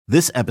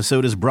This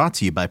episode is brought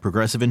to you by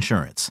Progressive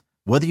Insurance.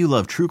 Whether you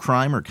love true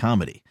crime or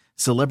comedy,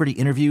 celebrity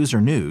interviews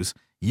or news,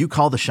 you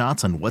call the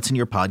shots on what's in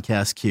your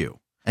podcast queue.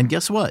 And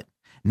guess what?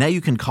 Now you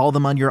can call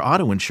them on your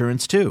auto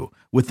insurance too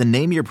with the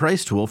Name Your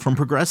Price tool from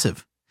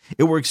Progressive.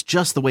 It works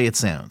just the way it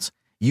sounds.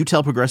 You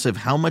tell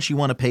Progressive how much you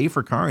want to pay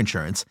for car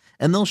insurance,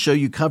 and they'll show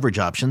you coverage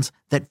options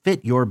that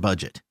fit your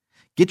budget.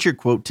 Get your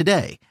quote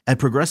today at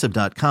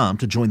Progressive.com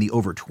to join the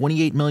over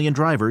 28 million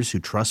drivers who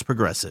trust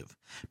Progressive.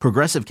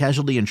 Progressive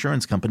Casualty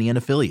Insurance Company and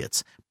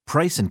Affiliates.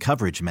 Price and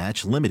coverage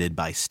match limited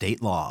by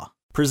state law.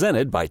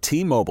 Presented by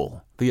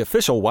T-Mobile, the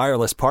official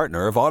wireless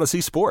partner of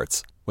Odyssey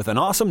Sports. With an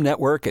awesome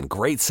network and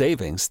great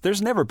savings,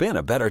 there's never been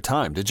a better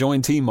time to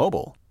join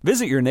T-Mobile.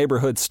 Visit your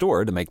neighborhood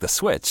store to make the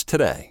switch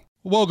today.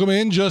 Welcome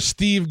in. Just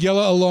Steve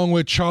Gilla along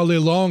with Charlie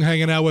Long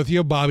hanging out with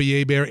you. Bobby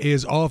Hebert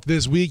is off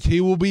this week.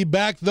 He will be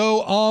back,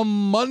 though, on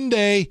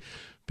Monday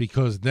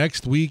because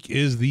next week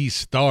is the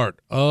start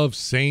of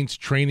Saints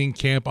training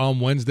camp. On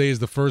Wednesday is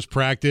the first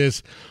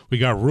practice. We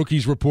got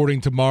rookies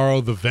reporting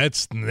tomorrow, the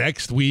vets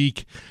next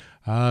week.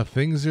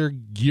 Things are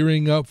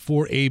gearing up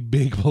for a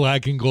big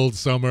black and gold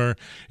summer.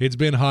 It's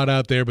been hot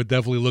out there, but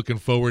definitely looking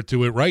forward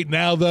to it. Right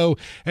now, though,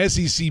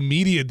 SEC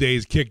Media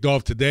Days kicked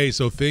off today,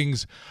 so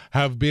things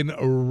have been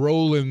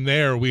rolling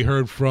there. We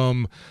heard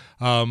from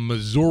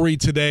Missouri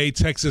today,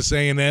 Texas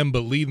A&M,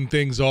 but leading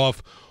things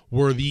off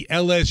were the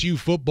LSU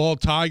football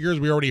Tigers.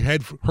 We already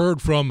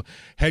heard from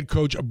head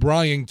coach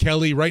Brian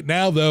Kelly. Right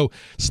now, though,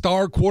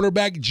 star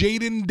quarterback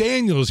Jayden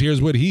Daniels.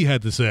 Here's what he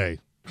had to say.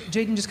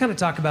 Jayden, just kind of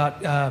talk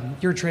about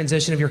your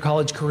transition of your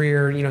college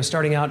career,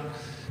 starting out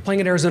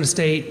playing at Arizona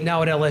State,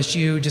 now at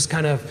LSU, just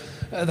kind of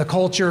the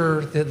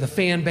culture, the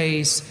fan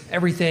base,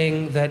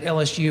 everything that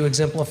LSU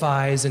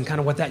exemplifies, and kind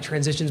of what that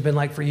transition's been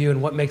like for you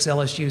and what makes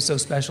LSU so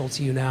special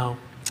to you now.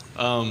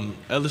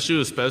 LSU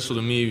is special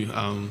to me.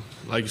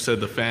 Like you said,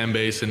 the fan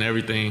base and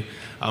everything.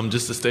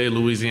 Just to stay in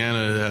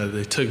Louisiana,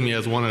 they took me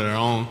as one of their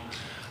own.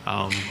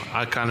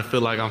 I kind of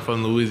feel like I'm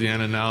from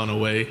Louisiana now in a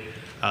way.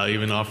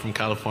 Even though I'm from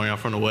California, I'm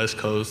from the West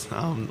Coast.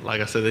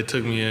 Like I said, they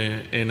took me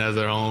in as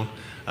their own,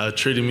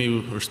 treated me,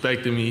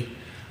 respected me,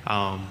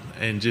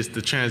 and just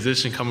the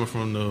transition coming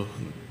from the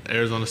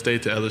Arizona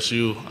State to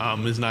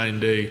LSU is night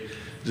and day.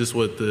 Just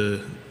what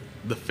the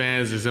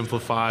fans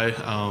exemplify,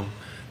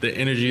 the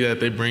energy that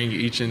they bring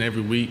each and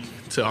every week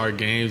to our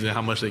games, and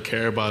how much they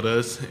care about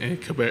us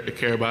and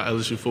care about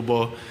LSU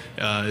football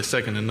is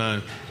second to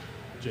none.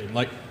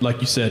 Jayden,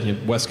 like you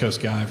said, West Coast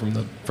guy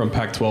from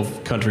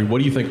Pac-12 country. What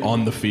do you think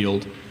on the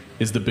field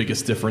is the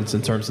biggest difference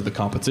in terms of the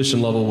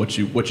competition level? What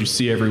you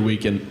see every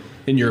week, and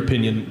in your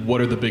opinion,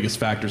 what are the biggest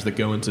factors that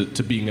go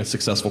into being a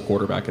successful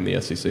quarterback in the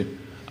SEC?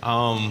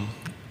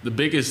 The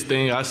biggest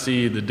thing I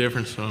see the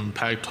difference from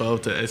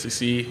Pac-12 to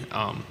SEC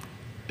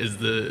is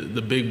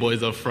the big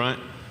boys up front.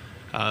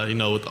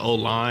 With the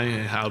O-line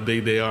and how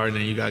big they are, and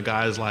then you got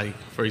guys like,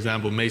 for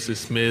example, Mason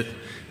Smith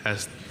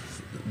has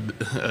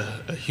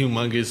a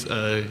humongous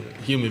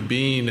human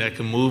being that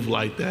can move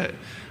like that.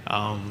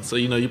 So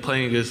you're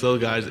playing against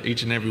those guys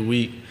each and every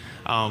week.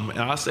 And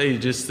I say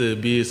just to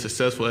be a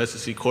successful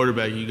SEC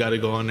quarterback, you got to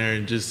go in there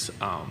and just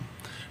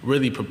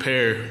really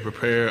prepare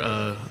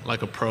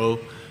like a pro.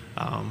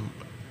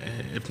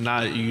 If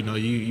not,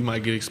 you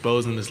might get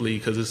exposed in this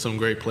league because there's some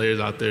great players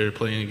out there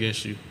playing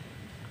against you.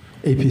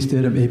 AP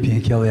Stidham, AP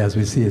and Kelly, as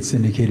we see at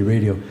syndicated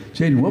radio.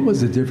 Jayden, what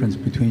was the difference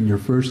between your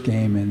first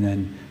game and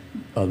then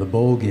the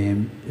bowl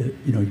game?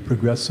 You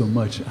progressed so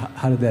much.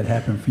 How did that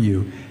happen for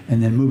you?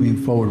 And then moving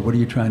forward, what are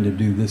you trying to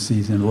do this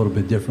season a little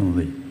bit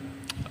differently?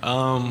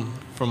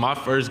 From my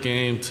first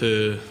game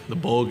to the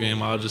bowl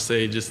game, I'll just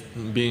say just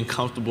being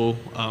comfortable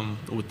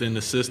within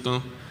the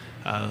system.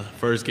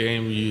 First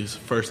game, you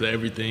first at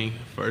everything.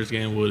 First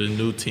game with a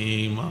new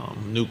team,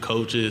 new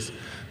coaches.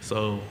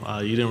 So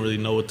you didn't really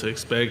know what to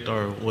expect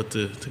or what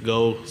to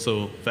go.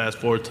 So fast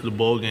forward to the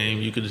bowl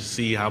game, you could just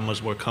see how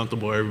much more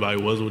comfortable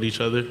everybody was with each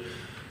other,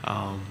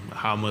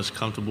 how much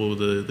comfortable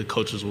the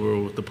coaches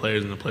were with the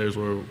players, and the players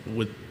were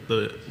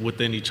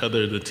within each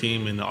other, the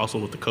team, and also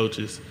with the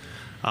coaches.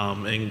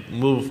 And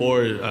moving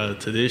forward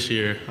to this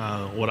year,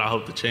 what I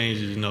hope to change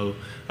is,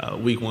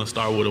 week one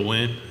start with a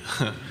win.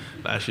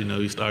 Last year,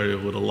 we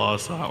started with a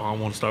loss, so I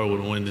want to start with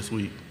a win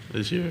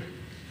this year.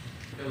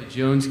 Kelly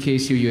Jones,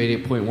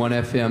 KCOU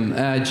 88.1 FM.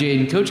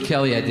 Jayden, Coach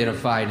Kelly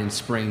identified in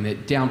spring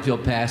that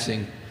downfield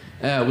passing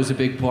was a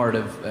big part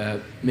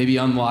of maybe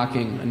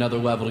unlocking another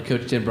level to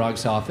Coach Tim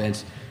Brogg's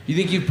offense. Do you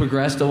think you've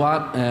progressed a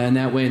lot in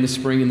that way in the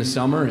spring and the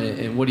summer?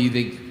 And what do you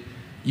think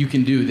you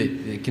can do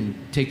that can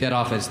take that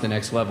offense to the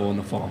next level in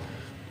the fall?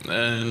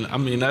 And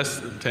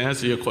that's to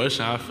answer your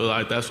question. I feel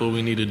like that's what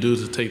we need to do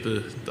to take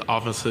the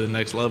offense to the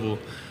next level.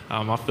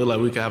 I feel like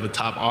we could have a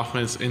top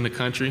offense in the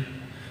country.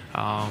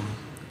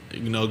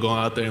 Going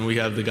out there, and we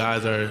have the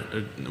guys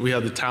we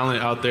have the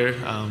talent out there.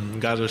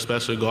 Guys are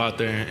special to go out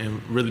there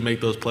and really make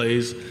those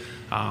plays.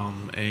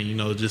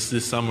 And just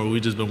this summer,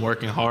 we've just been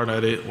working hard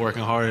at it,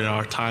 working hard at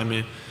our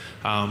timing.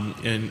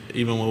 And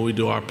even when we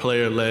do our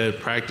player-led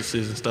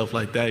practices and stuff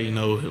like that,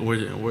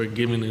 we're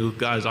giving the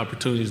guys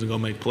opportunities to go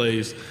make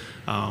plays.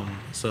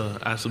 So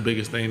that's the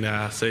biggest thing that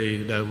I say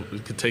that we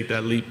could take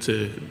that leap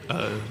to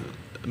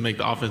make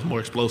the offense more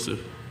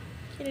explosive.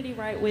 Kennedy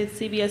Wright with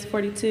CBS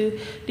 42.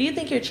 Do you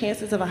think your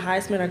chances of a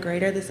Heisman are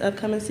greater this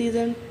upcoming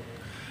season?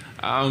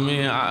 I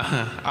mean,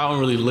 I don't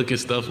really look at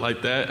stuff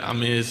like that. I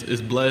mean,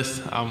 it's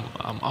blessed. I'm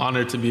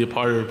honored to be a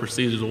part of a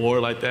prestigious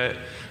award like that.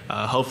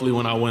 Hopefully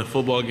when I win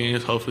football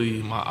games,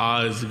 hopefully my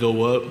odds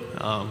go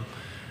up.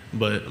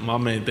 But my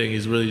main thing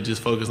is really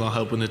just focus on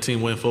helping the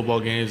team win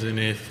football games, and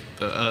if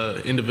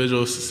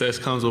individual success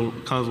comes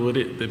with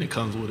it, then it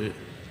comes with it.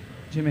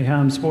 Jimmy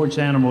Heim, sports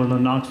animal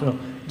in Knoxville.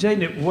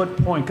 Jayden, at what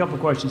point, couple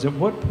of questions, at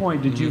what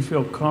point did you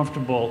feel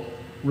comfortable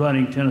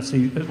running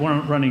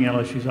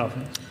LSU's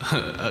offense?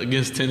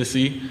 Against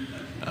Tennessee,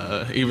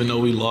 even though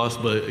we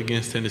lost, but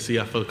against Tennessee,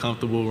 I felt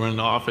comfortable running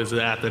the offense.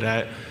 After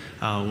that,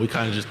 we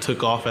kind of just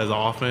took off as an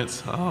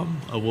offense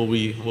of what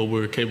we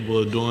were capable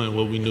of doing,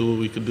 what we knew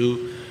we could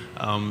do.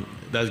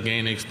 That's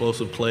gaining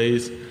explosive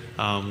plays,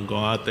 going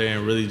out there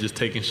and really just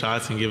taking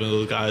shots and giving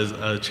those guys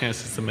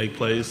chances to make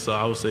plays. So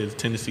I would say the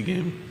Tennessee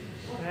game.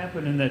 What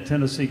happened in that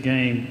Tennessee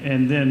game,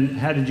 and then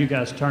how did you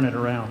guys turn it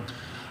around?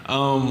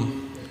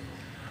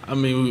 I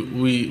mean,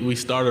 we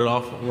started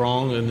off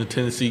wrong in the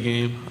Tennessee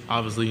game.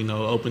 Obviously,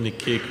 open the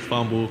kick,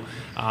 fumble,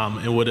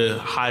 and with a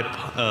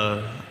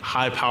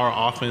high power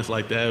offense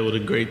like that, with a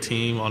great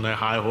team on their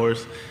high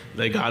horse,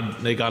 they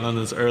got on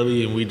us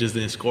early, and we just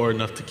didn't score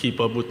enough to keep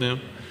up with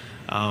them.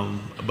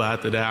 But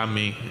after that, I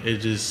mean, it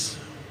just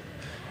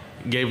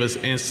gave us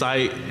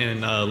insight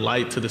and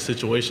light to the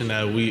situation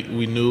that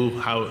we knew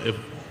how, if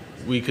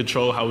we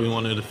control how we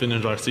wanted to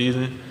finish our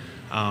season,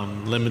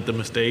 limit the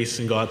mistakes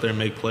and go out there and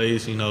make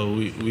plays.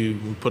 We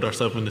put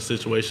ourselves in the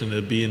situation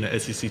to be in the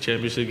SEC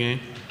championship game.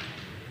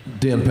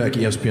 Dan Peck,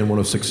 ESPN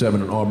 106.7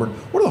 in Auburn.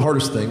 What are the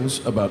hardest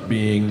things about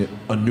being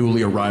a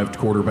newly arrived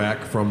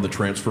quarterback from the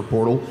transfer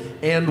portal?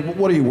 And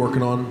what are you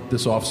working on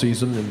this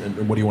offseason,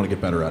 and what do you want to get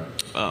better at?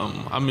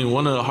 I mean,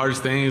 one of the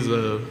hardest things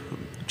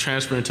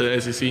transferring to the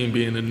SEC and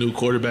being a new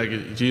quarterback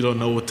is you don't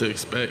know what to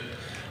expect.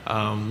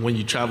 When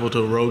you travel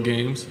to road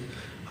games,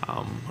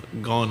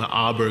 going to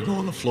Auburn,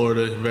 going to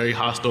Florida, very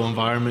hostile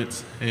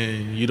environments,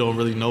 and you don't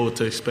really know what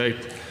to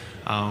expect.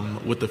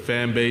 With the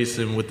fan base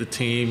and with the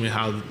team and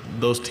how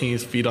those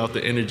teams feed off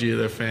the energy of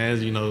their fans.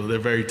 They're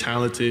very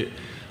talented.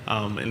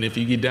 And if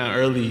you get down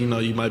early, you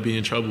might be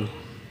in trouble.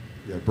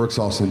 Yeah, Brooks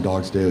Austin,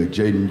 Dogs Daily.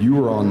 Jayden, you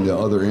were on the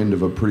other end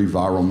of a pretty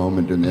viral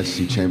moment in the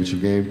SEC championship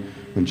game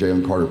when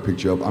Jalen Carter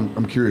picked you up.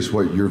 I'm curious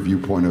what your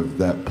viewpoint of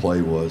that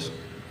play was.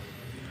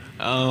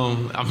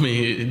 I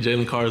mean,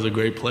 Jalen Carter's a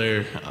great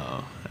player.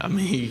 I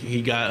mean,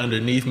 he got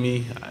underneath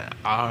me.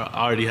 I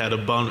already had a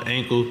bummed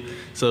ankle,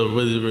 so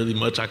really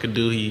much I could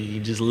do. He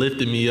just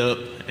lifted me up,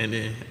 and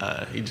then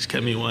he just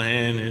kept me in one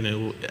hand.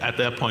 And at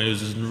that point, it was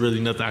just really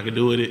nothing I could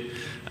do with it.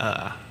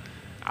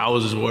 I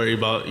was just worried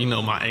about,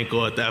 my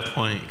ankle at that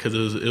point because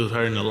it was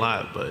hurting a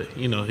lot. But,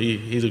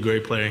 he's a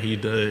great player, and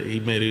he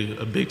made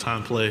a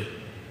big-time play.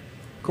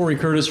 Corey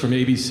Curtis from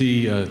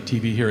ABC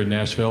TV here in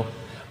Nashville.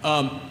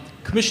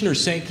 Commissioner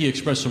Sankey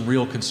expressed some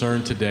real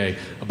concern today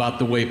about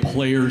the way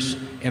players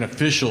and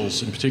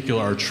officials in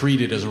particular are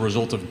treated as a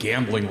result of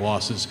gambling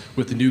losses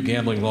with the new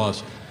gambling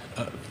laws.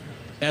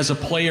 As a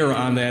player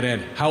on that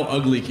end, how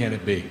ugly can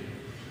it be?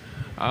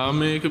 I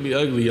mean, it could be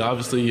ugly.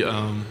 Obviously,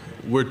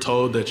 we're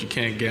told that you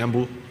can't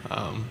gamble.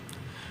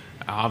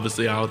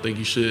 Obviously, I don't think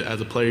you should. As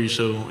a player, you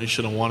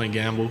shouldn't want to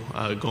gamble.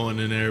 Going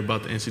in there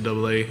about the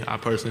NCAA, I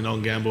personally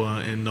don't gamble,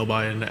 and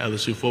nobody in the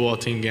LSU football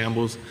team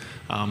gambles.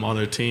 On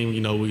their team,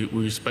 we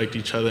respect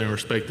each other and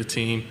respect the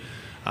team,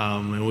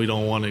 and we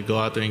don't want to go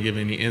out there and give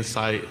any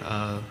insight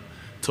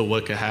to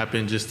what could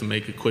happen just to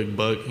make a quick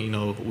buck.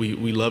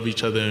 We love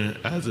each other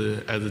as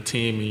a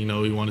team,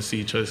 and we want to see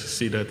each other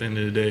succeed at the end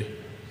of the day.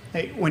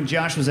 Hey, when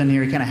Josh was in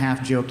here, he kind of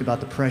half joked about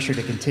the pressure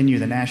to continue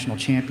the national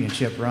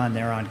championship run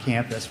there on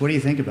campus. What do you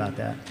think about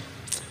that?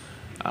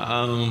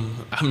 I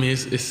mean,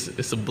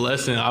 it's a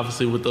blessing.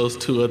 Obviously, what those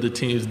two other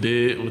teams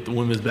did with the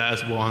women's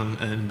basketball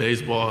and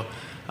baseball,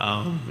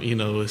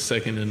 it's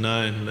second to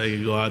none. They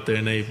could go out there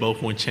and they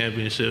both win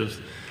championships.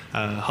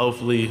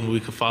 Hopefully, we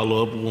could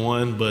follow up with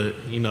one. But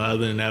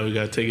other than that, we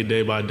got to take it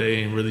day by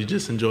day and really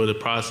just enjoy the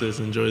process,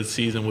 enjoy the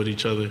season with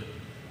each other.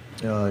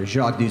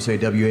 Jacques Doucet,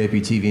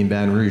 WAP TV in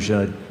Baton Rouge.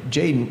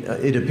 Jayden,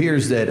 it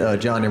appears that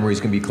John Emery's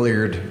going to be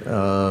cleared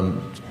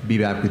to be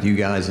back with you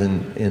guys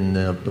in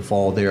the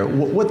fall there.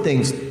 What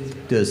things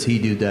does he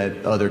do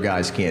that other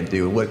guys can't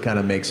do? What kind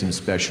of makes him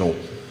special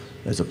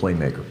as a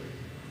playmaker?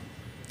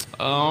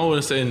 I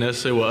wouldn't say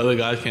necessarily what other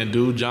guys can't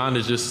do. John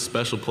is just a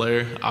special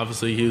player.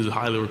 Obviously, he was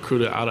highly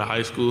recruited out of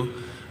high school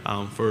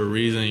for a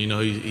reason.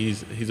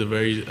 He's a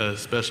very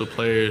special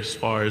player as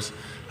far as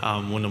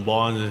when the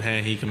ball in his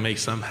hand, he can make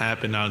something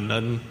happen out of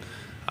nothing.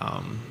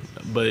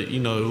 But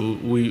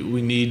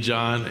we need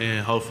John,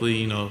 and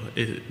hopefully,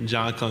 if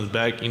John comes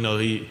back,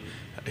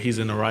 he's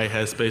in the right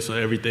headspace with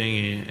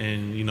everything,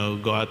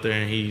 and go out there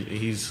and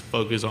he's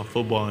focused on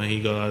football, and he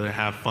go out there and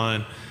have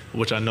fun,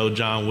 which I know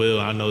John will.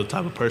 I know the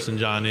type of person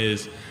John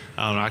is.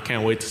 I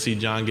can't wait to see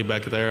John get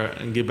back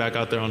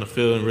out there on the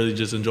field and really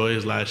just enjoy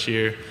his last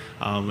year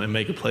and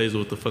making plays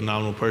with the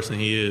phenomenal person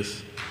he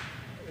is.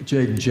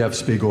 Jayden, Jeff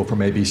Spiegel from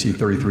ABC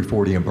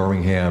 3340 in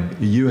Birmingham.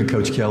 You and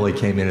Coach Kelly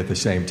came in at the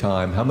same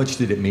time. How much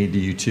did it mean to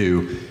you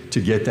two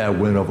to get that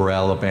win over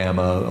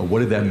Alabama? What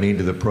did that mean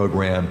to the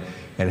program?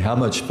 And how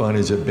much fun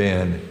has it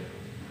been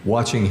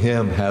watching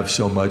him have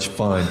so much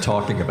fun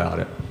talking about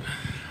it?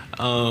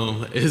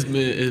 It's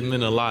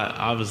been a lot.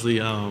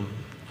 Obviously,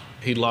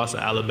 he lost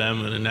to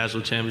Alabama in the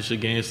national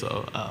championship game,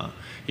 so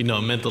it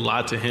meant a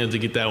lot to him to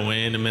get that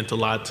win. It meant a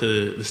lot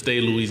to the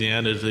state of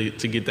Louisiana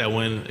to get that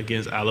win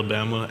against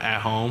Alabama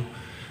at home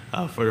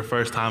for the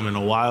first time in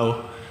a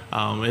while.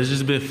 It's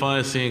just been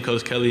fun seeing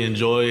Coach Kelly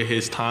enjoy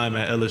his time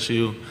at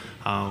LSU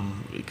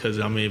because,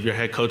 if your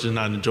head coach is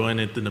not enjoying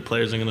it, then the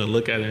players are going to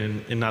look at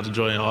it and not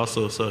enjoy it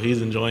also. So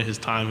he's enjoying his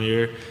time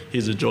here.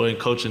 He's enjoying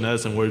coaching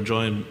us, and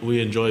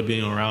we enjoy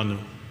being around him.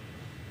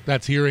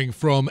 That's hearing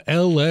from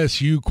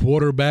LSU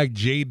quarterback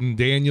Jayden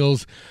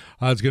Daniels.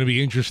 It's going to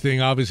be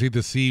interesting, obviously,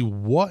 to see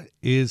what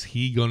is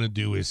he going to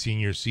do his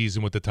senior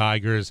season with the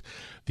Tigers.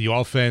 The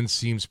offense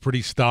seems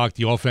pretty stocked.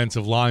 The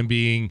offensive line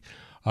being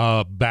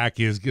back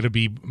is going to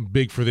be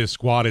big for this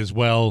squad as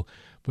well.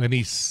 But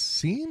he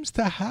seems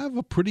to have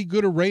a pretty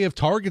good array of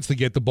targets to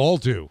get the ball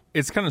to.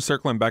 It's kind of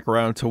circling back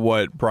around to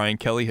what Brian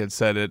Kelly had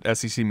said at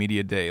SEC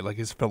Media Day. Like,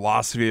 his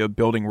philosophy of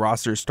building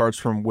rosters starts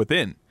from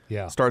within.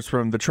 Yeah. Starts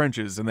from the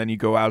trenches, and then you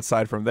go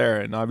outside from there.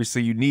 And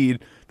obviously you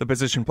need the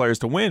position players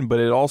to win,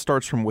 but it all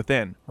starts from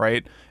within,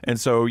 right? And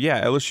so,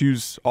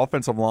 LSU's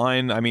offensive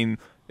line,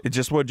 it's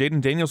just what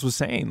Jayden Daniels was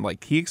saying.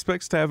 Like, he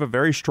expects to have a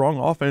very strong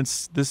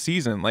offense this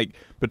season, like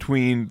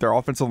between their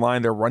offensive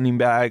line, their running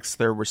backs,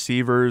 their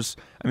receivers.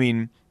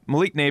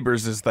 Malik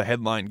Neighbors is the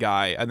headline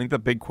guy. I think the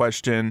big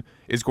question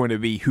is going to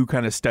be who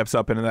kind of steps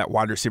up into that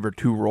wide receiver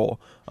 2 role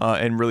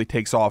and really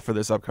takes off for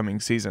this upcoming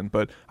season.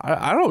 But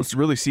I don't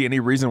really see any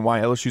reason why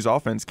LSU's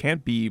offense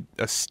can't be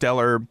a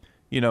stellar,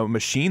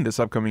 machine this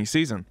upcoming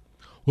season.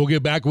 We'll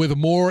get back with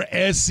more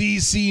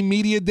SEC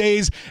Media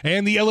Days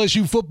and the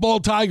LSU football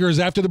Tigers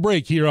after the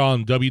break here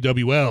on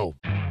WWL.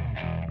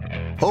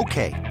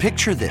 Okay,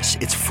 picture this.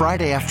 It's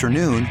Friday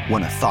afternoon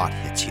when a thought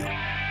hits you.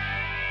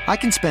 I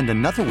can spend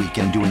another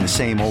weekend doing the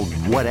same old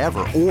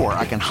whatever, or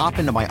I can hop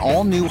into my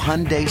all-new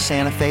Hyundai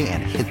Santa Fe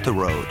and hit the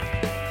road.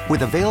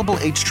 With available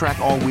H-Track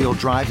all-wheel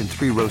drive and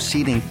 3-row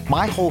seating,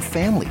 my whole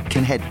family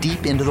can head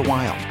deep into the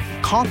wild.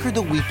 Conquer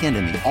the weekend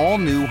in the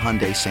all-new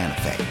Hyundai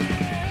Santa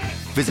Fe.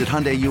 Visit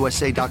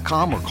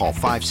HyundaiUSA.com or call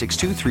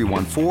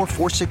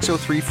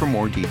 562-314-4603 for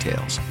more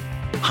details.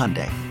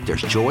 Hyundai,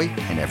 there's joy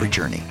in every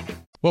journey.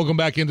 Welcome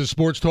back into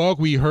Sports Talk.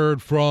 We heard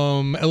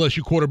from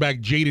LSU quarterback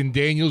Jayden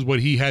Daniels,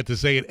 what he had to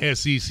say at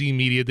SEC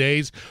Media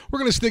Days. We're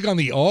going to stick on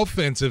the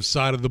offensive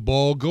side of the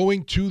ball,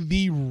 going to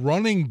the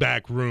running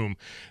back room.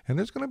 And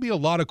there's going to be a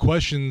lot of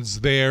questions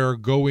there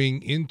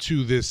going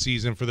into this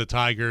season for the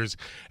Tigers.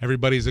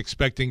 Everybody's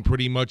expecting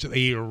pretty much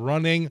a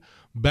running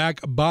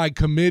back by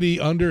committee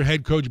under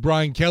head coach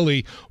Brian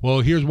Kelly.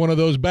 Well, here's one of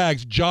those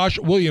backs, Josh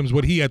Williams,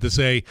 what he had to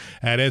say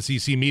at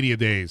SEC Media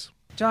Days.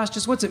 Josh,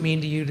 just what's it mean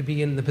to you to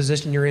be in the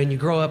position you're in? You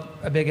grow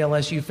up a big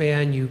LSU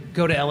fan. You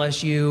go to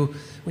LSU.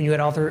 When you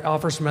had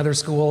offers from other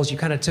schools, you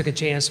kind of took a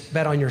chance,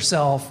 bet on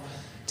yourself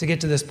to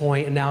get to this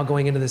point, and now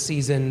going into the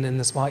season and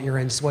the spot you're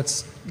in, just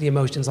what's the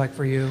emotions like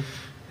for you?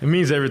 It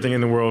means everything in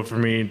the world for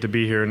me to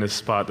be here in this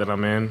spot that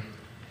I'm in.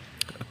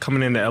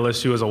 Coming into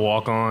LSU as a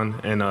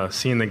walk-on and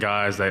seeing the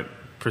guys that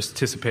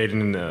participated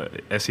in the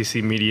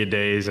SEC Media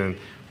Days and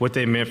what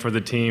they meant for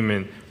the team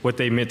and what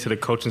they meant to the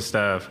coaching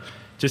staff,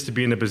 just to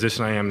be in the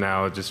position I am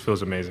now, it just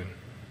feels amazing.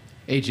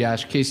 Hey,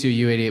 Josh,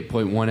 KCOU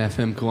 88.1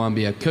 FM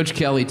Columbia. Coach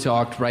Kelly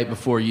talked right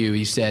before you.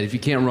 He said, if you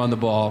can't run the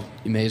ball,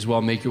 you may as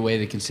well make your way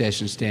to the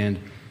concession stand,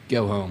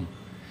 go home.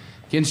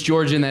 Against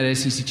Georgia in that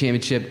SEC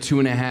championship,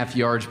 2.5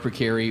 yards per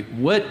carry.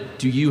 What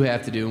do you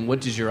have to do, and what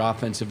does your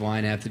offensive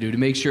line have to do to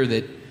make sure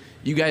that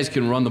you guys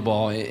can run the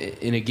ball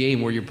in a game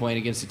where you're playing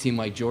against a team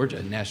like Georgia,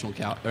 a national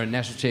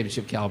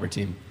championship caliber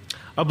team?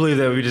 I believe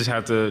that we just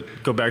have to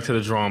go back to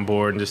the drawing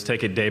board and just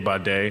take it day by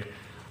day.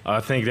 I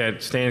think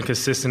that staying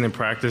consistent in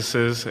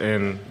practices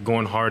and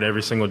going hard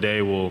every single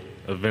day will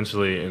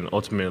eventually and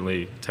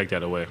ultimately take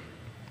that away.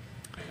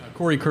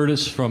 Corey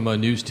Curtis from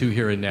News 2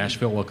 here in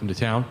Nashville. Welcome to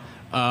town.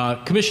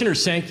 Commissioner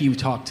Sankey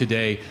talked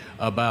today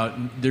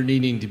about there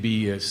needing to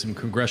be some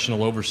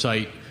congressional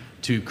oversight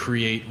to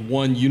create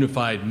one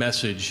unified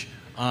message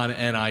on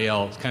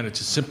NIL, kind of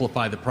to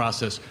simplify the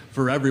process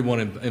for everyone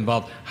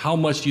involved. How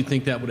much do you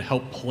think that would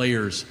help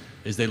players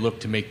as they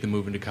look to make the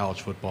move into college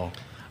football?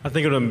 I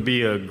think it'll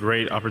be a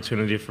great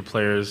opportunity for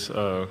players,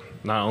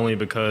 not only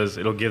because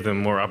it'll give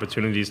them more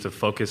opportunities to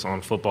focus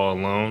on football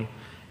alone,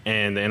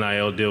 and the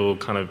NIL deal will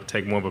kind of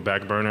take more of a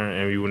back burner,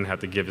 and we wouldn't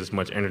have to give as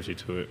much energy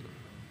to it.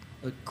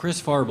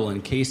 Chris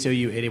Farblin,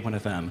 KCOU 81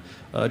 FM.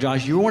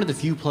 Josh, you were one of the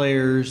few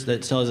players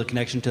that still has a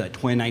connection to that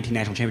 2019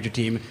 national championship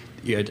team.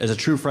 as a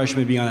true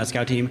freshman being on that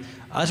scout team,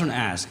 I just want to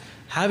ask,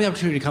 having the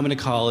opportunity to come into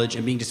college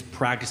and being just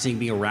practicing,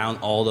 being around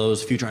all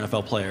those future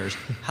NFL players,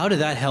 how did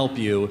that help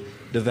you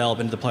develop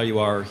into the player you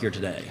are here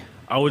today?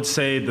 I would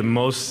say the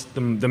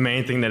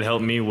main thing that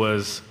helped me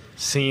was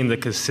seeing the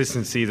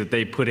consistency that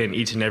they put in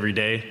each and every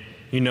day.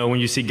 You know, when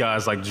you see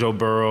guys like Joe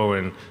Burrow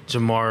and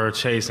Jamar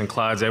Chase and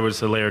Clyde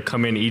Edwards-Helaire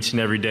come in each and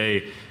every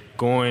day,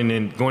 going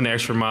the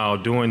extra mile,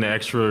 doing the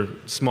extra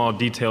small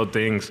detailed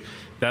things,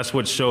 that's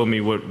what showed me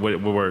what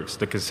works,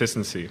 the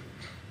consistency.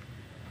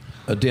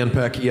 Dan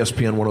Peck,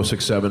 ESPN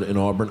 106.7 in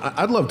Auburn.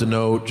 I'd love to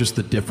know just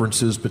the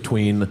differences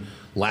between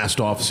last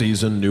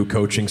offseason, new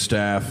coaching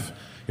staff,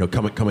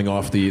 coming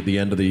off the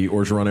end of the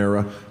Orgeron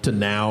era to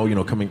now,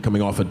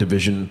 coming off a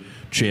division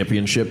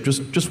championship.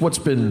 Just what's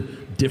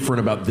been different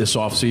about this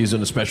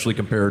offseason, especially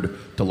compared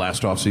to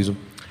last offseason?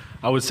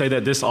 I would say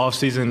that this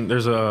offseason,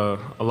 there's a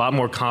lot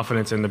more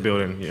confidence in the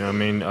building. You know what I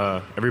mean?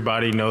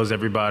 Everybody knows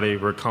everybody.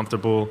 We're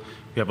comfortable.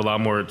 We have a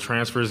lot more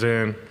transfers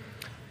in.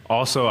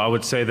 Also, I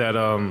would say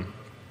that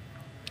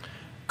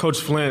Coach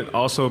Flint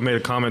also made a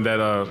comment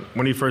that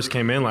when he first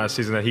came in last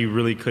season that he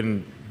really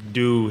couldn't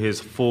do his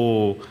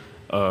full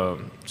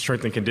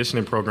strength and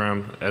conditioning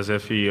program as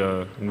if he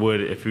would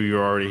if he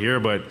were already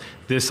here. But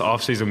this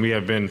offseason, we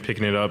have been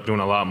picking it up, doing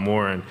a lot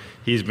more, and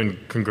he's been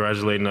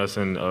congratulating us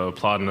and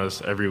applauding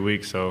us every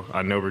week, so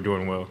I know we're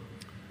doing well.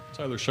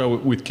 Tyler Shaw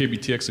with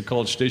KBTX at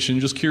College Station.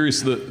 Just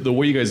curious, the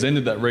way you guys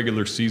ended that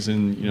regular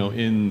season,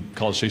 in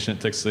College Station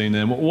at Texas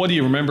A&M. What do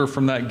you remember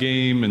from that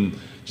game, and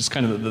just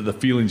kind of the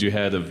feelings you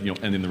had of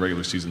ending the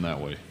regular season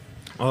that way?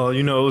 Well,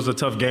 it was a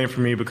tough game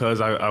for me because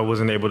I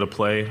wasn't able to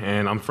play,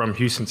 and I'm from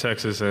Houston,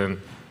 Texas, and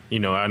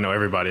I know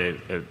everybody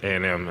at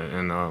A&M,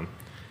 and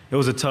it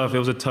was a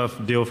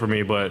tough deal for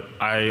me. But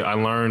I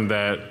learned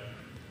that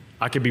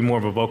I could be more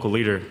of a vocal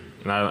leader.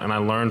 And I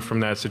learned from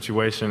that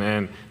situation,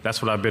 and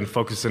that's what I've been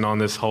focusing on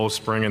this whole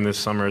spring and this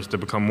summer, is to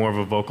become more of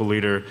a vocal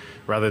leader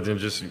rather than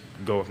just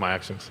go with my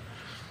actions.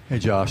 Hey,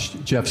 Josh.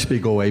 Jeff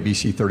Spiegel,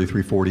 ABC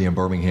 3340 in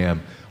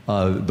Birmingham.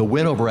 The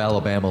win over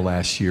Alabama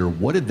last year,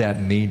 what did that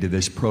mean to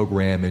this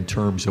program in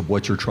terms of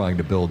what you're trying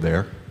to build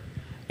there?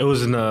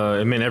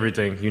 It meant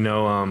everything.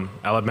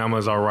 Alabama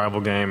is our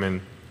rival game, and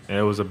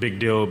it was a big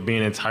deal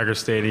being in Tiger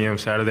Stadium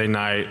Saturday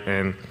night,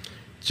 and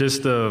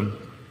just the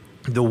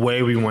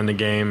way we won the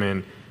game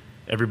and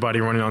everybody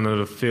running onto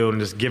the field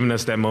and just giving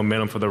us that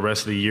momentum for the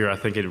rest of the year. I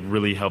think it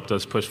really helped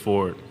us push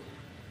forward.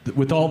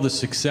 With all the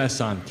success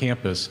on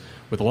campus,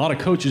 with a lot of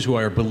coaches who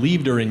I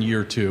believed are in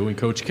year two, and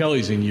Coach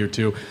Kelly's in year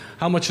two,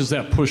 how much has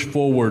that pushed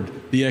forward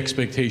the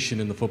expectation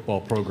in the football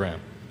program?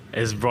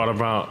 It's brought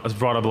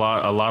up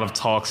a lot of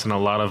talks and a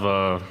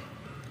lot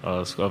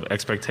of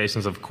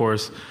expectations. Of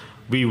course,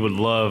 we would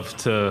love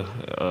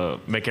to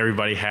make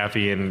everybody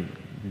happy and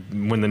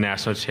win the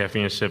national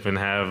championship and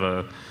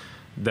have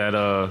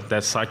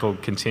that cycle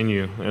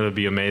continue. It would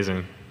be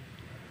amazing.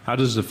 How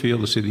does it feel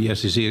to see the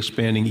SEC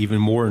expanding even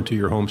more into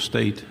your home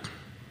state?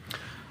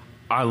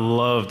 I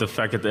love the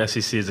fact that the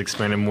SEC is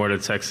expanding more to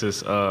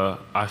Texas.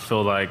 I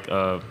feel like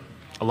a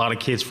lot of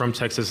kids from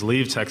Texas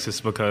leave Texas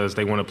because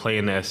they want to play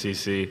in the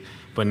SEC.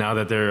 But now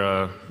that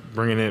they're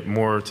bringing it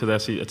more to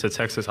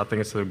Texas, I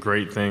think it's a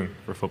great thing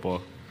for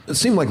football. It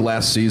seemed like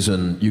last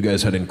season you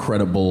guys had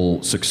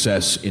incredible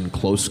success in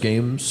close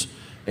games.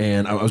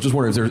 And I was just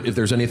wondering if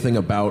there's anything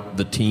about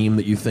the team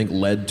that you think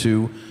led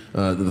to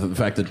the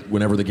fact that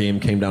whenever the game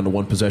came down to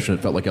one possession,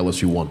 it felt like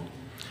LSU won.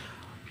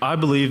 I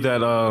believe that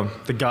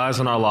the guys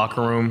in our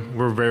locker room,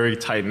 we're very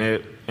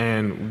tight-knit,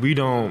 and we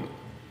don't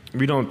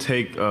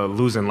take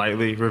losing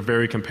lightly. We're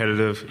very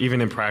competitive,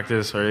 even in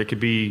practice, or it could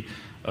be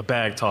a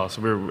bag toss.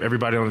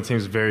 Everybody on the team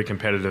is very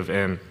competitive,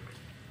 and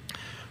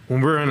when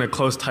we're in a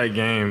close, tight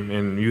game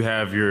and you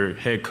have your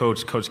head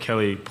coach, Coach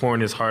Kelly, pouring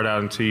his heart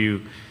out into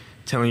you,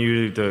 telling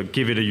you to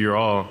give it your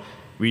all,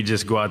 we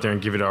just go out there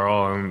and give it our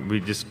all, and we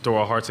just throw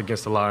our hearts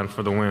against the line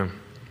for the win.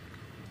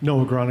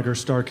 Noah Groniger,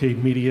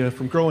 Starcade Media.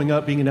 From growing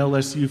up being an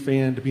LSU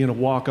fan to being a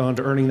walk-on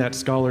to earning that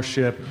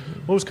scholarship,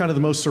 what was kind of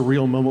the most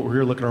surreal moment where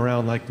you're looking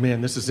around like,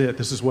 man, this is it,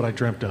 this is what I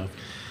dreamt of?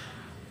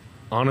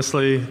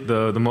 Honestly,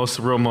 the most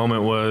surreal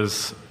moment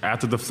was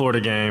after the Florida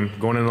game,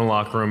 going in the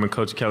locker room and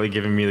Coach Kelly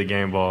giving me the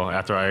game ball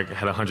after I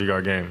had a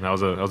 100-yard game. That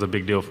was a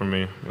big deal for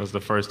me. It was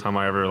the first time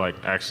I ever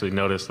actually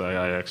noticed that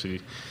I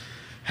actually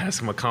had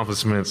some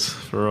accomplishments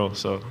for real.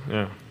 So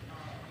yeah.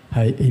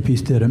 Hi, AP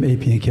Stidham,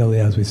 AP and Kelly,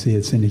 as we see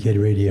at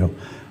syndicated radio.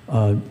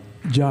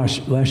 Josh,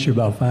 last year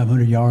about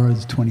 500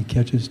 yards, 20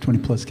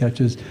 plus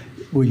catches.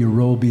 Will your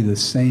role be the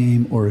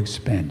same or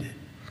expanded?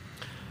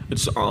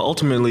 It's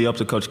ultimately up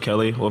to Coach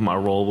Kelly what my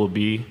role will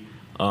be.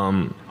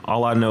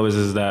 All I know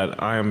is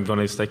that I am going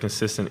to stay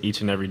consistent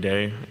each and every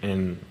day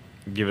and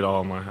give it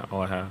all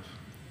I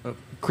have.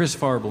 Chris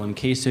Farblin,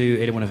 KCU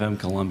 81 FM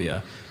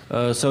Columbia.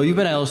 So you've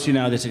been at LSU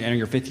now. This is entering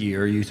your fifth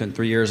year. You spent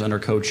 3 years under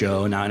Coach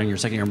O, now entering your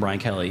second year in Brian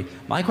Kelly.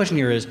 My question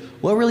here is,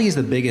 what really is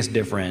the biggest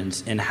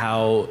difference in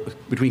how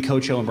between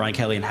Coach O and Brian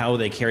Kelly and how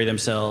they carry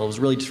themselves,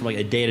 really just from like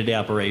a day-to-day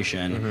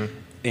operation,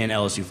 in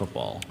LSU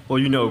football?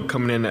 Well,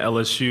 coming into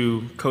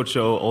LSU, Coach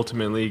O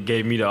ultimately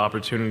gave me the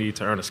opportunity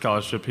to earn a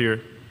scholarship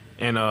here.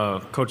 And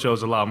Coach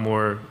O's a lot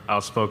more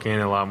outspoken,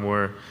 a lot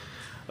more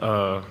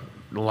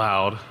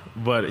loud.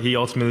 But he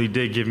ultimately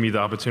did give me the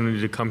opportunity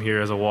to come here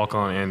as a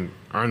walk-on and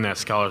earn that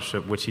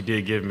scholarship, which he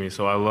did give me.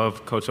 So I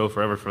love Coach O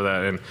forever for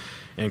that.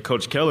 And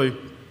Coach Kelly,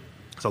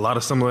 there's a lot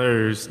of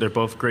similarities. They're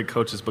both great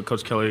coaches, but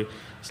Coach Kelly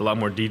is a lot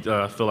more deep.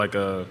 I feel like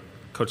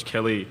Coach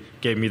Kelly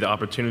gave me the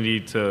opportunity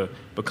to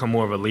become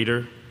more of a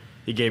leader.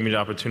 He gave me the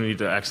opportunity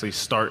to actually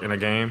start in a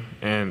game.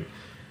 And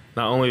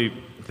not only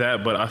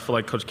that, but I feel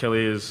like Coach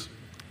Kelly has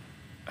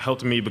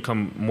helped me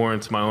become more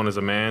into my own as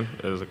a man,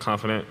 as a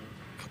confident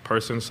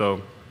person.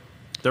 So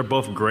they're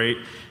both great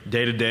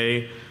day to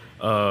day.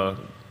 I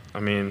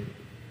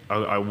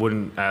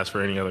wouldn't ask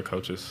for any other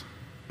coaches.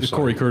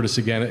 Corey Curtis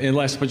again. And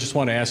last, I just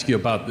want to ask you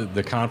about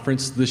the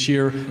conference this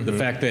year. Mm-hmm. The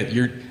fact that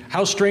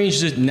how strange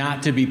is it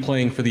not to be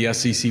playing for the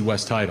SEC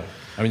West title?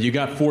 I mean, you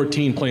got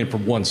 14 playing for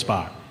one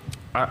spot.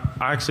 I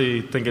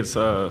actually think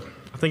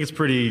it's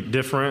pretty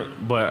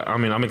different, but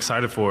I'm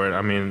excited for it.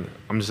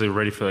 I'm just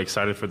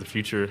excited for the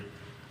future.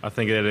 I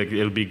think that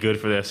it'll be good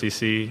for the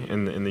SEC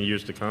in the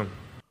years to come.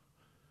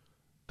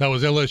 That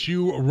was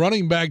LSU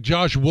running back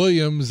Josh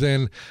Williams,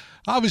 and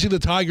obviously the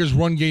Tigers'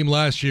 run game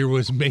last year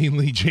was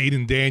mainly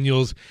Jayden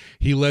Daniels.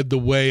 He led the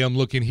way. I'm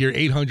looking here,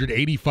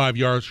 885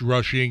 yards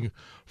rushing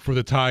for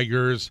the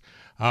Tigers.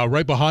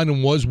 Right behind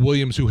him was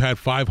Williams, who had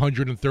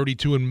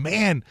 532. And,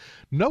 man,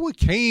 Noah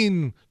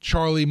Cain,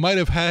 Charlie, might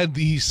have had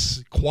the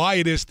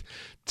quietest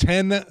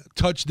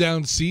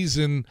 10-touchdown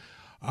season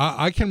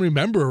I can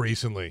remember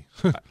recently.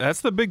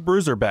 That's the big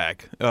bruiser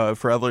back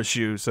for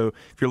LSU. So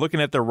if you're looking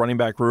at their running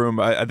back room,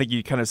 I think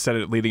you kind of said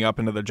it leading up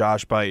into the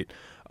Josh bite.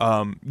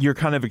 You're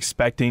kind of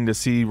expecting to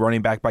see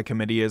running back by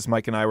committee, as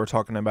Mike and I were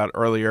talking about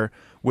earlier,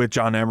 with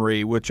John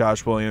Emery, with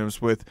Josh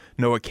Williams, with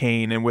Noah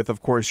Cain, and with,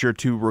 of course, your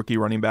 2 rookie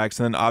running backs.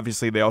 And then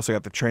obviously they also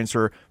got the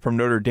transfer from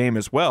Notre Dame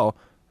as well.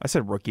 I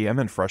said rookie, I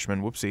meant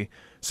freshman, whoopsie.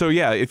 So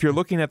yeah, if you're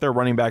looking at their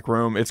running back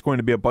room, it's going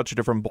to be a bunch of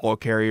different ball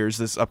carriers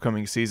this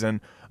upcoming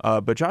season.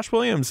 But Josh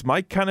Williams,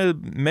 Mike kind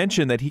of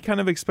mentioned that he kind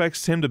of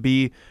expects him to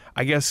be,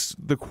 I guess,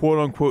 the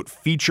quote-unquote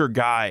feature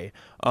guy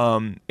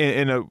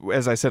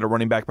as I said, a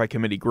running back by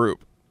committee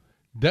group.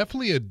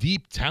 Definitely a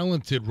deep,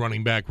 talented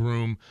running back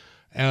room.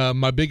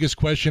 My biggest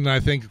question, I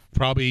think,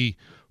 probably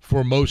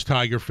for most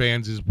Tiger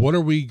fans is what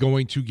are we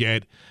going to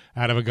get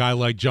out of a guy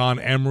like John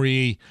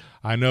Emery?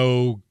 I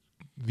know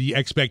the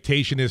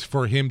expectation is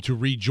for him to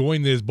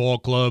rejoin this ball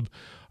club,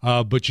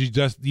 but you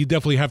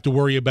definitely have to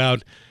worry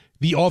about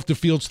the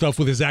off-the-field stuff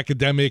with his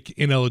academic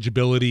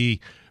ineligibility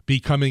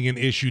becoming an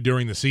issue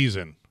during the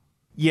season.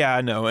 Yeah,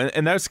 I know,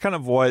 and that's kind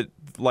of what,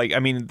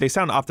 they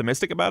sound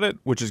optimistic about it,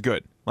 which is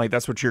good.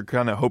 That's what you're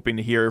kind of hoping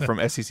to hear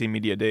from SEC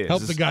Media Days.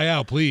 Help the guy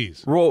out,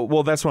 please.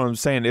 Well, that's what I'm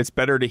saying. It's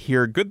better to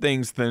hear good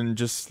things than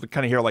just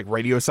kind of hear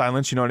radio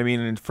silence, you know what I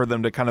mean, and for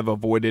them to kind of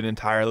avoid it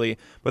entirely.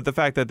 But the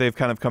fact that they've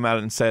kind of come out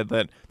and said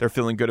that they're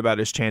feeling good about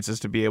his chances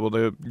to be able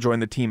to join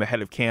the team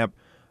ahead of camp,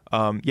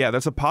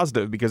 that's a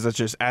positive because that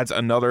just adds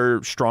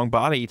another strong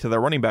body to their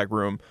running back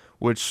room,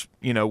 which,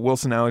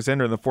 Wilson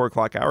Alexander in the 4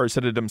 o'clock hour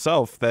said it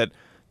himself that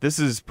this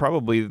is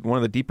probably one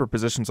of the deeper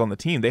positions on the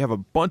team. They have a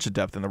bunch of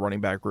depth in the running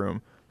back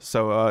room.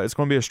 So it's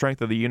going to be a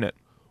strength of the unit.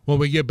 When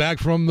we get back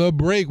from the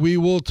break, we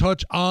will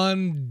touch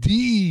on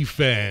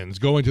defense.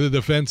 Going to the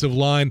defensive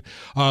line,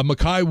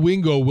 Mekhi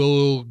Wingo,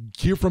 will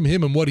hear from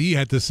him and what he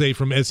had to say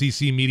from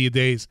SEC Media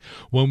Days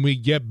when we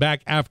get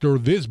back after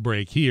this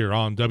break here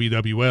on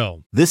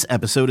WWL. This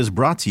episode is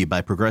brought to you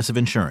by Progressive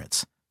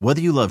Insurance. Whether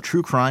you love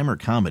true crime or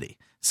comedy,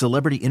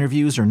 celebrity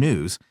interviews or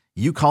news,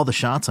 you call the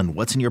shots on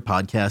what's in your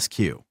podcast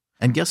queue.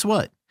 And guess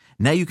what?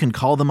 Now you can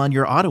call them on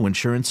your auto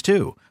insurance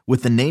too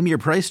with the Name Your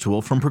Price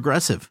tool from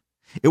Progressive.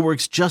 It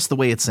works just the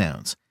way it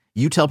sounds.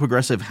 You tell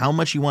Progressive how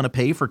much you want to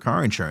pay for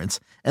car insurance,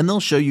 and they'll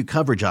show you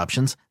coverage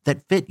options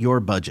that fit your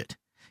budget.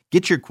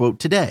 Get your quote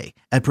today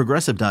at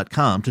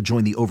Progressive.com to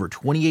join the over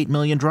 28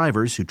 million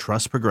drivers who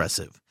trust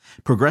Progressive.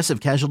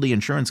 Progressive Casualty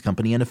Insurance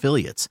Company and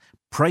Affiliates.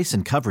 Price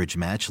and coverage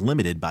match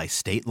limited by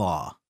state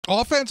law.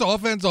 Offense.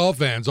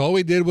 All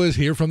we did was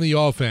hear from the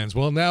offense.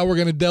 Well, now we're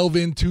going to delve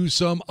into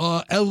some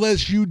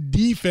LSU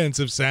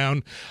defensive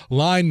sound.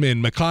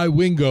 Lineman Mekhi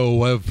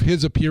Wingo of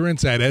his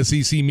appearance at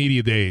SEC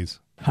Media Days.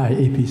 Hi,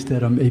 AP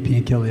Stedham, AP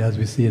and Kelly, as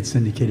we see at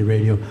syndicated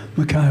radio.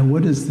 Mekhi,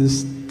 what does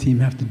this team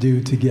have to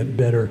do to get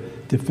better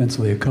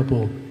defensively? A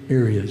couple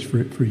areas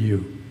for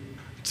you.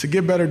 To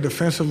get better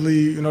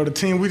defensively, the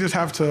team, we just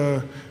have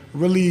to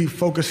really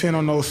focus in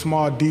on those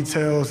small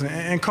details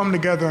and come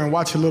together and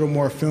watch a little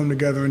more film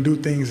together and do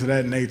things of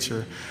that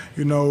nature.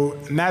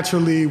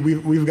 Naturally,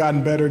 we've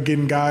gotten better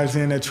getting guys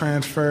in that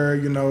transfer.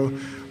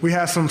 We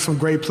had some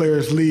great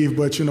players leave,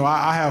 but,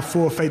 I have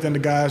full faith in the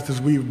guys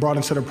that we've brought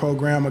into the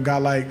program. A guy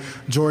like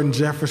Jordan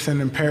Jefferson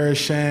and Paris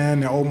Shan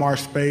and Omar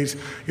Spates.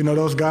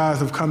 Those guys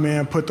have come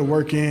in, put the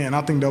work in, and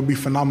I think they'll be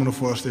phenomenal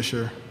for us this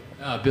year.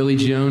 Billy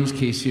Jones,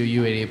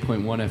 KCOU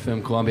 88.1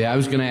 FM Columbia. I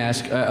was going to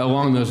ask,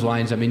 along those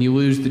lines, you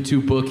lose the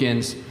 2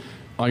 bookends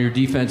on your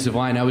defensive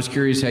line. I was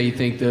curious how you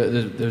think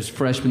those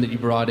freshmen that you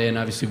brought in,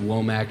 obviously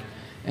Womack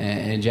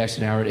and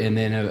Jackson Howard, and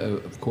then,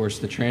 of course,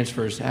 the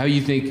transfers, how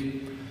you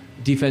think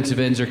defensive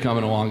ends are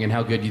coming along and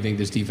how good you think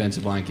this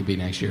defensive line can be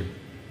next year?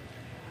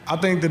 I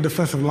think the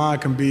defensive line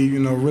can be,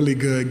 really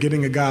good.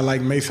 Getting a guy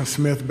like Mason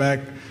Smith back,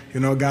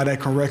 a guy that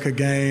can wreck a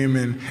game,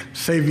 and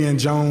Savion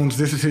Jones,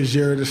 this is his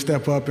year to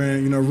step up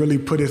and, really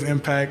put his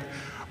impact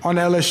on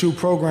the LSU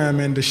program.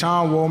 And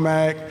Deshaun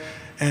Womack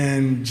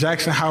and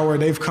Jackson Howard,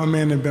 they've come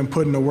in and been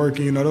putting the work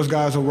in. Those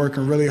guys are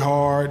working really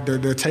hard.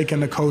 They're taking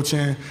the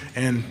coaching,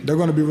 and they're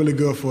going to be really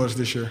good for us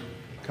this year.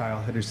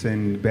 Kyle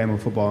Henderson, Bama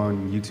Football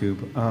on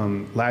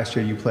YouTube. Last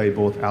year you played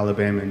both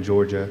Alabama and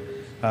Georgia.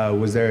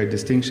 Was there a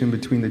distinction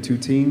between the two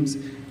teams?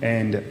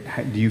 And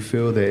do you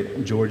feel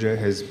that Georgia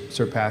has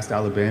surpassed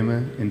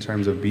Alabama in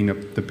terms of being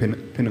the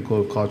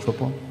pinnacle of college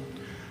football?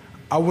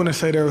 I wouldn't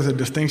say there was a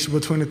distinction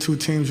between the two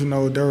teams.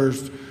 There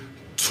was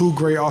two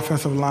great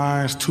offensive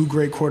lines, two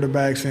great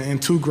quarterbacks,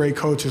 and two great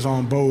coaches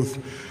on both.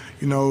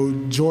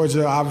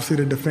 Georgia, obviously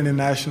the defending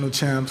national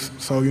champs,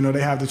 so,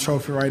 they have the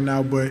trophy right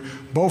now. But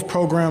both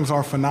programs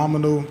are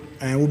phenomenal,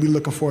 and we'll be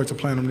looking forward to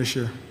playing them this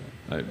year.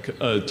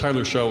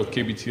 Tyler Shaw with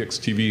KBTX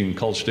TV and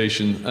College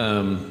Station.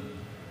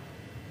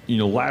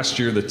 Last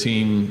year the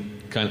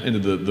team kind of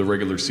ended the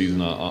regular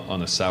season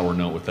on a sour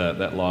note with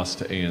that loss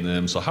to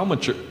A&M. So how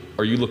much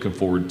are you looking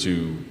forward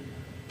to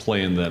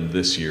playing them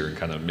this year and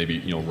kind of maybe,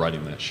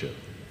 riding that ship?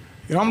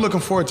 I'm looking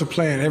forward to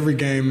playing every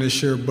game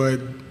this year, but,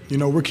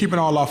 we're keeping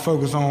all our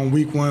focus on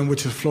week one,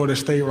 which is Florida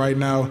State right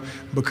now,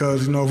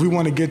 because, if we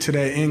want to get to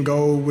that end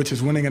goal, which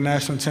is winning a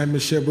national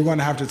championship, we're going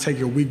to have to take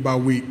it week by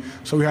week.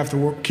 So we have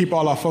to keep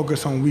all our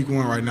focus on week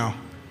one right now.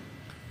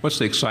 What's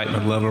the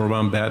excitement level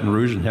around Baton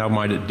Rouge, and how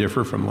might it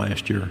differ from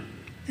last year?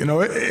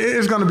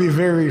 It's going to be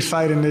very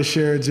exciting this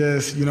year.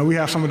 Just, we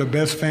have some of the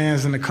best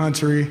fans in the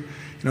country.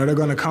 They're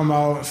going to come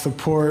out,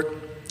 support,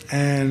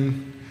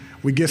 and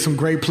we get some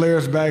great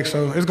players back.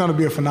 So it's going to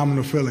be a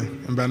phenomenal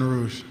feeling in Baton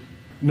Rouge.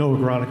 Noah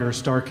Groninger,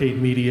 Starcade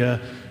Media.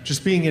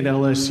 Just being at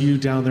LSU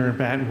down there in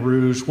Baton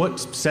Rouge, what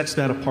sets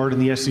that apart in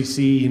the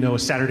SEC? A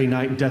Saturday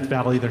night in Death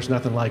Valley, there's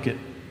nothing like it.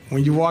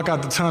 When you walk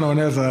out the tunnel and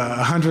there's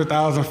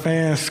 100,000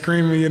 fans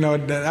screaming,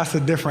 that's a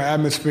different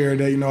atmosphere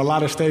that, a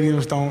lot of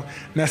stadiums don't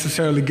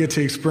necessarily get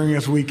to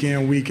experience week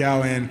in, week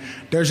out. And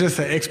there's just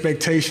an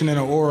expectation and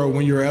an aura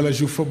when you're an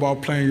LSU football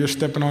player, you're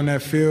stepping on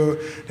that field,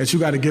 that you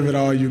got to give it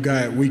all you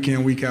got week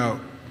in, week out.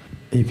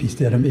 AP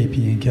Stedham, AP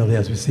and Kelly,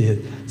 as we see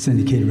it,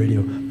 syndicated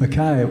radio.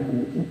 Mekhi,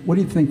 what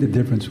do you think the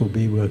difference will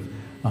be with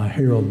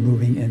Harold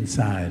moving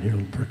inside,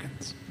 Harold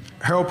Perkins?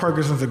 Harold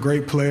Perkins is a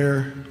great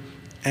player,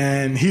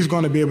 and he's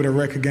going to be able to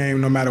wreck a game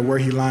no matter where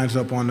he lines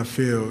up on the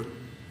field.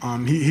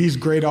 He's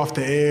great off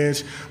the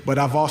edge, but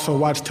I've also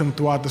watched him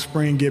throughout the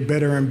spring get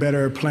better and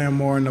better at playing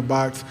more in the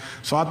box.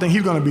 So I think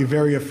he's going to be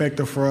very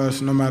effective for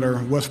us no matter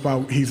what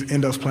spot he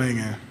ends up playing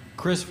in.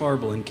 Chris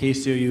Farble in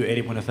KCOU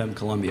 81 FM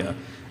Columbia.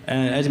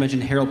 As you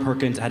mentioned, Harold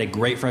Perkins had a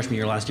great freshman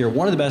year last year,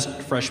 one of the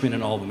best freshmen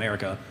in all of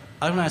America.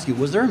 I want to ask you,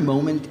 was there a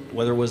moment,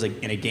 whether it was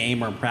in a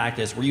game or in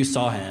practice, where you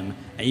saw him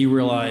and you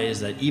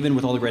realized that even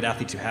with all the great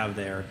athletes you have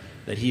there,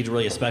 that he's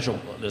really a special,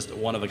 just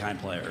one-of-a-kind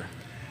player?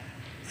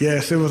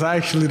 Yes, it was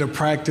actually the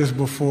practice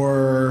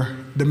before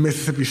the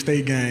Mississippi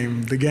State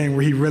game, the game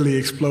where he really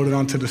exploded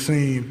onto the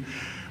scene.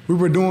 We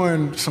were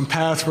doing some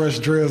pass rush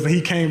drills, and he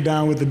came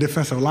down with the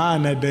defensive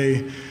line that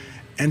day,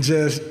 and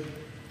just,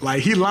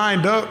 he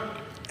lined up,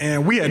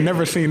 and we had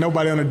never seen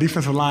nobody on the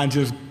defensive line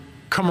just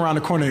come around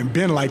the corner and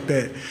bend like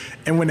that.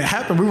 And when it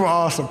happened, we were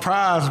all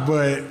surprised,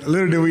 but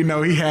little did we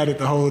know he had it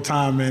the whole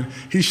time, and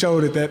he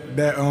showed it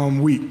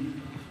that week.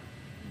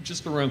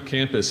 Just around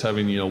campus,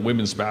 having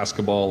women's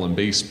basketball and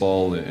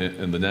baseball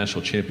and the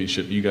national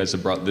championship you guys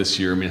have brought this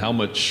year. I mean, how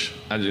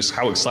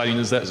exciting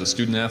is that as a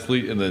student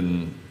athlete? And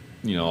then,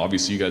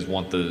 obviously you guys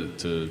want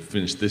to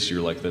finish this year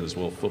like that as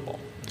well, football.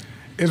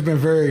 It's been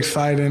very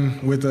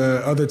exciting with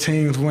the other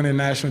teams winning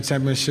national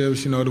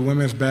championships, the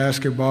women's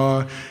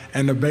basketball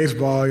and the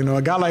baseball.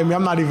 A guy like me,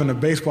 I'm not even a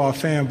baseball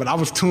fan, but I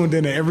was tuned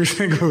in to every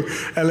single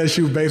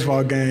LSU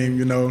baseball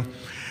game,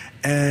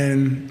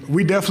 And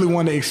we definitely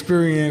want to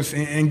experience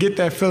and get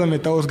that feeling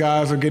that those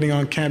guys are getting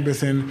on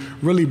campus and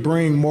really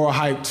bring more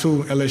hype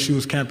to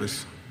LSU's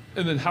campus.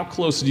 And then how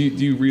close do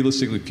you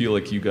realistically feel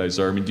like you guys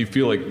are? I mean, do you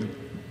feel like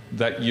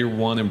that year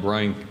one and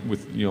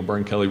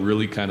Brian Kelly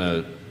really kind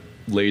of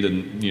laid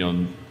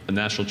a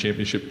national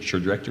championship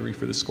trajectory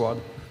for this squad?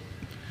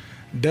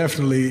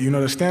 Definitely.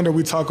 The standard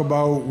we talk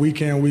about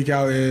week in, week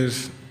out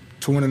is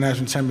to win a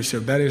national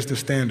championship. That is the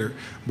standard.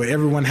 But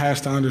everyone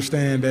has to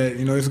understand that,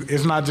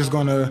 it's not just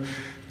going to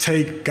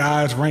take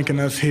guys ranking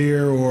us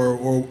here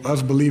or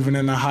us believing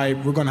in the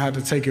hype. We're going to have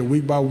to take it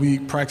week by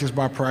week, practice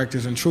by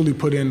practice, and truly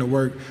put in the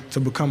work to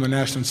become a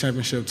national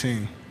championship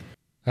team.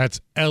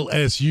 That's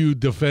LSU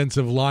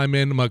defensive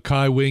lineman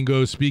Mekhi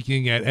Wingo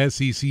speaking at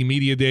SEC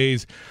Media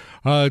Days.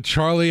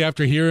 Charlie,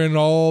 after hearing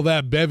all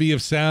that bevy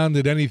of sound,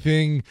 did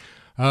anything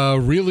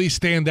really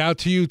stand out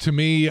to you? To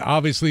me,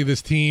 obviously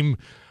this team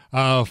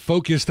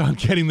focused on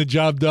getting the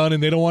job done,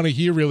 and they don't want to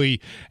hear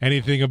really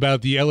anything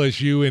about the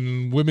LSU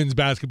and women's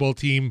basketball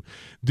team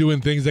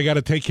doing things. They got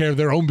to take care of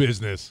their own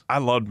business. I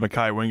loved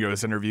Mekhi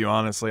Wingo's interview,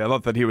 honestly. I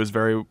thought that he was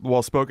very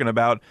well spoken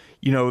about,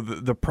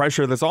 the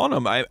pressure that's on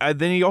him.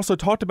 Then he also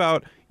talked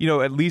about,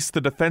 at least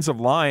the defensive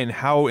line,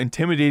 how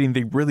intimidating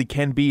they really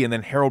can be. And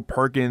then Harold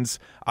Perkins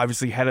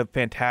obviously had a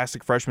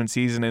fantastic freshman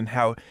season, and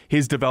how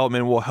his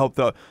development will help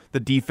the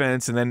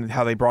defense, and then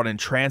how they brought in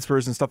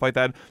transfers and stuff like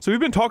that. So we've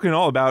been talking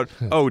all about,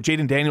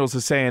 Jayden Daniels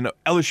is saying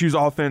LSU's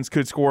offense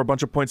could score a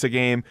bunch of points a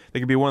game. They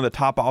could be one of the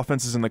top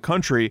offenses in the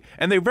country,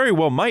 and they very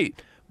well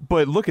might.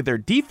 But look at their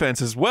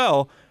defense as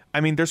well. I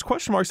mean, there's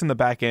question marks in the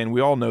back end.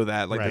 We all know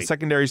that. Like, the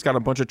secondary's got a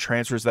bunch of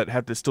transfers that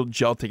have to still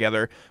gel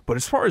together. But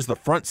as far as the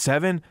front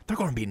seven, they're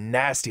going to be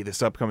nasty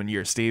this upcoming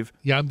year, Steve.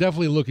 Yeah, I'm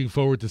definitely looking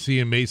forward to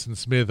seeing Mason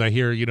Smith. I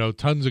hear,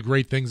 tons of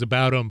great things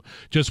about him.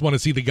 Just want to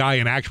see the guy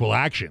in actual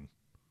action.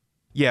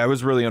 Yeah, it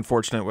was really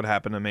unfortunate what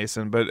happened to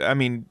Mason. But, I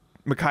mean,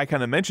 Mekhi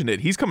kind of mentioned it.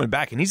 He's coming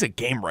back, and he's a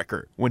game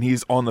wrecker when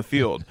he's on the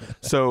field.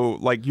 So,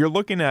 you're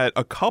looking at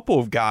a couple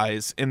of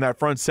guys in that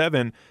front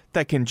seven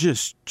that can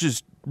just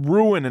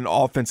ruin an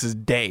offense's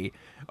day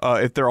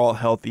if they're all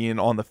healthy and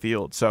on the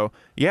field. So,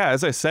 yeah,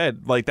 as I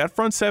said, that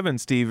front seven,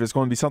 Steve, is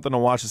going to be something to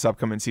watch this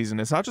upcoming season.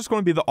 It's not just going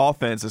to be the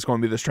offense. It's going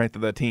to be the strength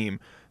of that team.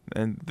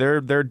 And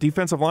their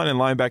defensive line and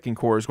linebacking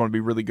core is going to be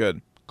really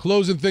good.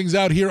 Closing things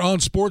out here on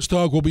Sports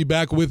Talk. We'll be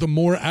back with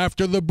more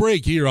after the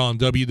break here on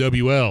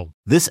WWL.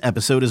 This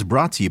episode is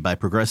brought to you by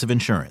Progressive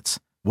Insurance.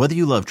 Whether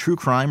you love true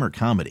crime or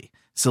comedy,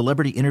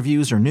 celebrity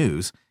interviews or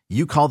news,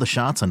 you call the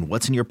shots on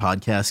what's in your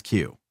podcast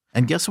queue.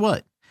 And guess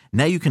what?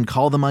 Now you can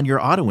call them on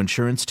your auto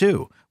insurance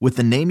too with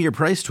the Name Your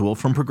Price tool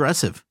from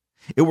Progressive.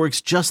 It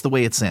works just the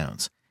way it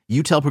sounds.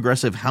 You tell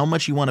Progressive how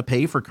much you want to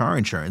pay for car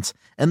insurance,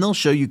 and they'll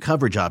show you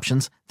coverage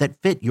options that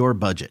fit your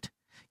budget.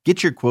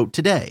 Get your quote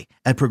today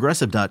at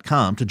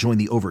Progressive.com to join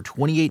the over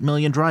 28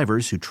 million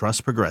drivers who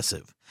trust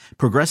Progressive.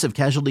 Progressive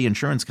Casualty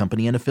Insurance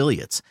Company and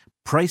Affiliates.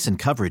 Price and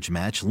coverage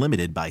match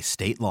limited by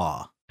state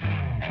law.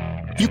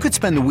 You could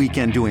spend the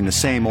weekend doing the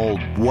same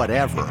old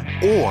whatever,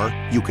 or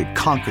you could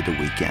conquer the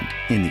weekend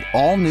in the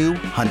all-new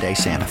Hyundai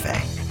Santa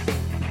Fe.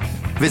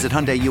 Visit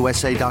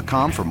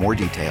HyundaiUSA.com for more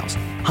details.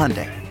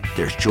 Hyundai,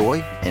 there's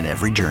joy in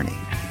every journey.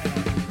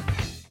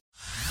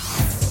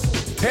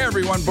 Hey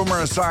everyone,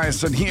 Boomer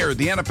Esiason here.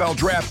 The NFL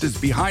Draft is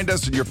behind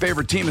us and your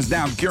favorite team is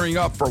now gearing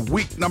up for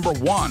week number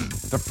 1.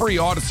 The free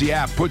Odyssey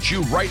app puts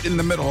you right in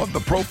the middle of the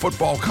pro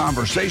football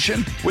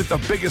conversation with the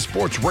biggest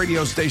sports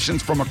radio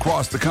stations from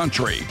across the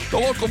country. The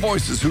local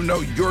voices who know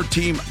your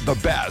team the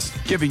best,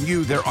 giving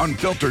you their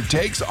unfiltered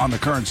takes on the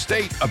current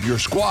state of your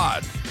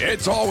squad.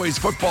 It's always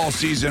football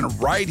season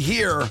right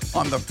here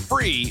on the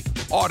free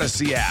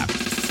Odyssey app.